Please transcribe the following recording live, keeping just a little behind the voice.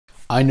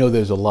I know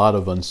there's a lot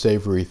of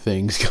unsavory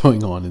things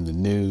going on in the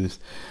news,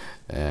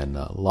 and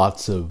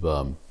lots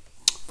of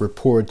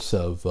reports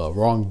of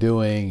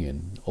wrongdoing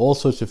and all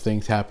sorts of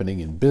things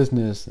happening in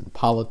business and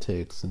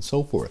politics and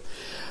so forth.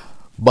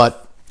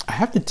 But I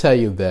have to tell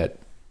you that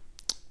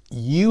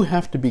you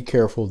have to be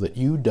careful that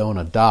you don't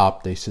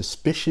adopt a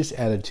suspicious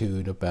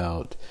attitude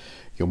about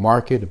your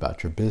market,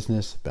 about your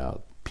business,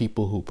 about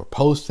people who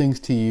propose things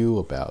to you,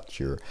 about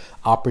your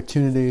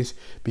opportunities,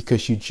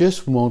 because you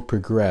just won't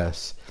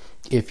progress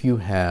if you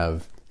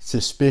have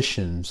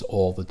suspicions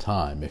all the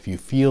time. If you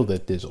feel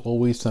that there's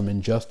always some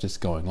injustice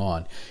going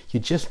on,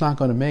 you're just not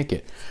going to make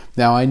it.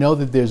 Now, I know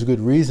that there's good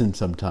reason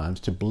sometimes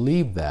to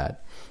believe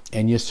that,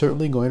 and you're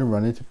certainly going to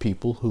run into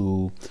people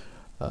who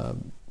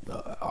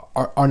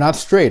are not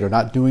straight, or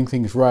not doing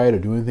things right, or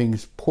doing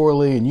things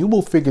poorly, and you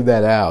will figure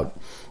that out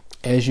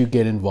as you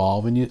get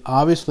involved. And you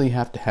obviously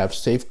have to have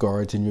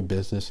safeguards in your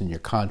business, in your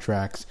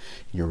contracts,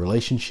 in your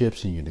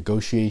relationships, in your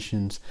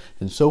negotiations,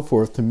 and so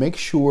forth, to make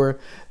sure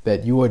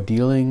that you are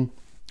dealing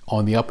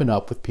on the up and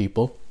up with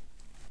people,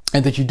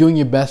 and that you're doing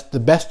your best, the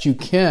best you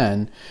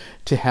can,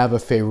 to have a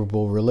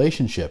favorable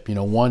relationship. You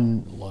know,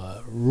 one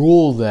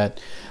rule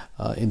that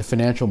in the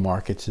financial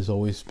markets has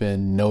always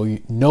been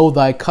know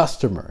thy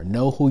customer,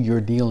 know who you're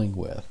dealing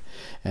with.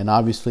 And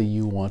obviously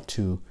you want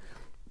to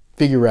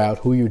figure out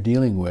who you're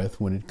dealing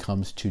with when it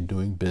comes to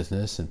doing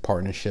business and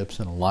partnerships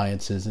and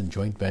alliances and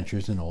joint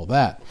ventures and all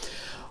that.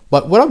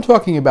 But what I'm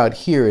talking about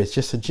here is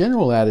just a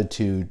general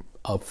attitude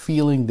of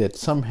feeling that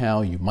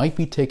somehow you might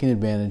be taken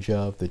advantage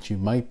of, that you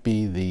might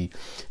be the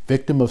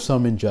victim of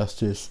some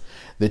injustice,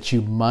 that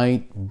you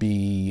might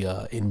be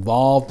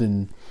involved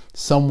in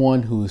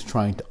someone who's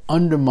trying to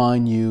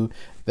undermine you.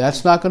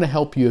 That's not going to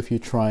help you if you're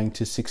trying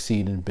to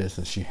succeed in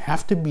business. You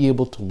have to be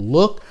able to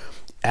look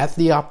at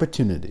the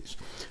opportunities,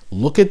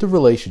 look at the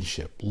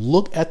relationship,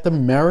 look at the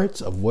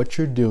merits of what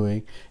you're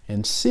doing,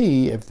 and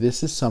see if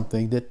this is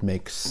something that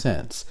makes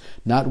sense.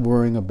 Not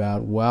worrying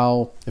about,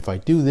 well, if I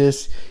do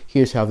this,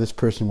 here's how this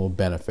person will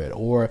benefit,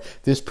 or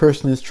this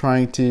person is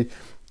trying to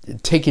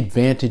take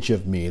advantage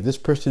of me, this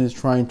person is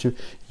trying to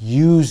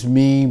use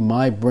me,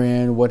 my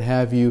brand, what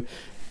have you.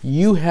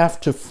 You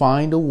have to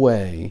find a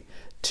way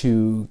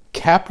to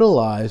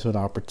capitalize on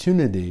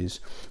opportunities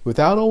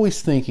without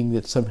always thinking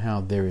that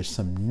somehow there is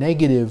some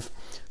negative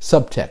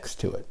subtext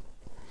to it.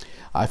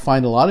 I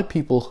find a lot of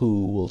people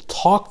who will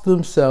talk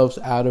themselves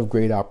out of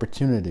great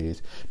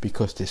opportunities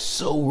because they're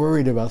so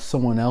worried about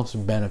someone else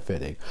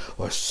benefiting,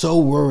 or so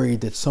worried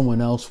that someone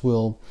else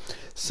will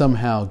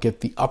somehow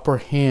get the upper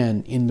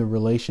hand in the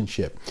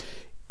relationship.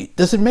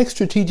 Does it make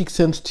strategic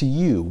sense to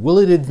you? Will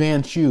it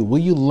advance you? Will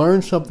you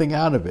learn something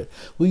out of it?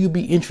 Will you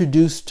be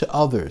introduced to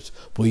others?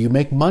 Will you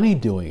make money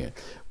doing it?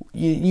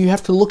 You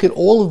have to look at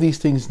all of these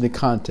things in the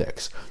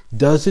context.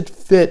 Does it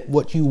fit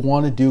what you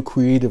want to do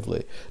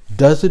creatively?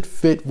 Does it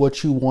fit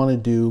what you want to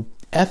do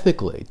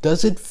ethically?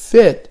 Does it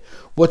fit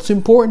what's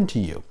important to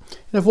you?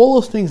 And if all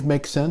those things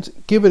make sense,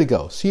 give it a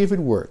go. See if it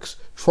works.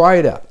 Try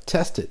it out.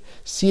 Test it.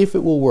 See if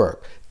it will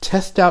work.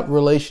 Test out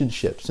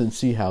relationships and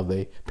see how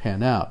they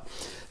pan out.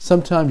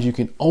 Sometimes you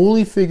can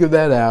only figure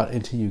that out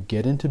until you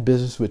get into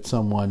business with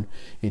someone,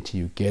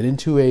 until you get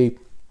into a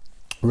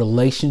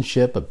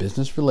relationship, a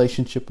business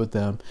relationship with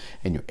them,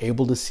 and you're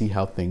able to see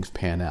how things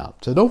pan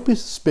out. So don't be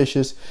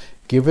suspicious.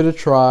 Give it a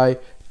try.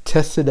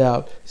 Test it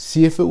out.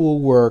 See if it will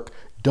work.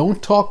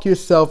 Don't talk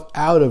yourself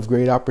out of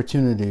great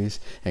opportunities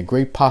and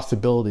great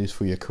possibilities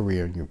for your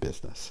career and your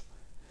business.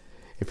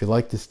 If you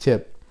like this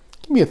tip,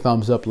 give me a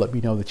thumbs up. Let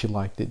me know that you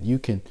liked it. You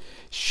can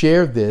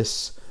share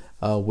this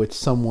with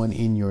someone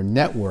in your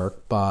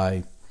network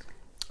by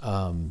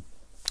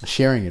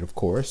sharing it, of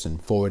course,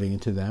 and forwarding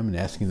it to them and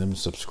asking them to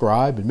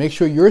subscribe. And make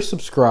sure you're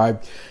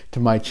subscribed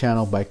to my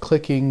channel by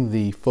clicking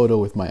the photo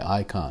with my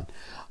icon,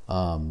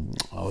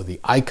 or the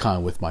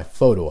icon with my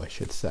photo, I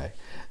should say.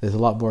 There's a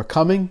lot more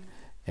coming,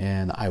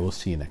 and I will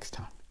see you next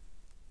time.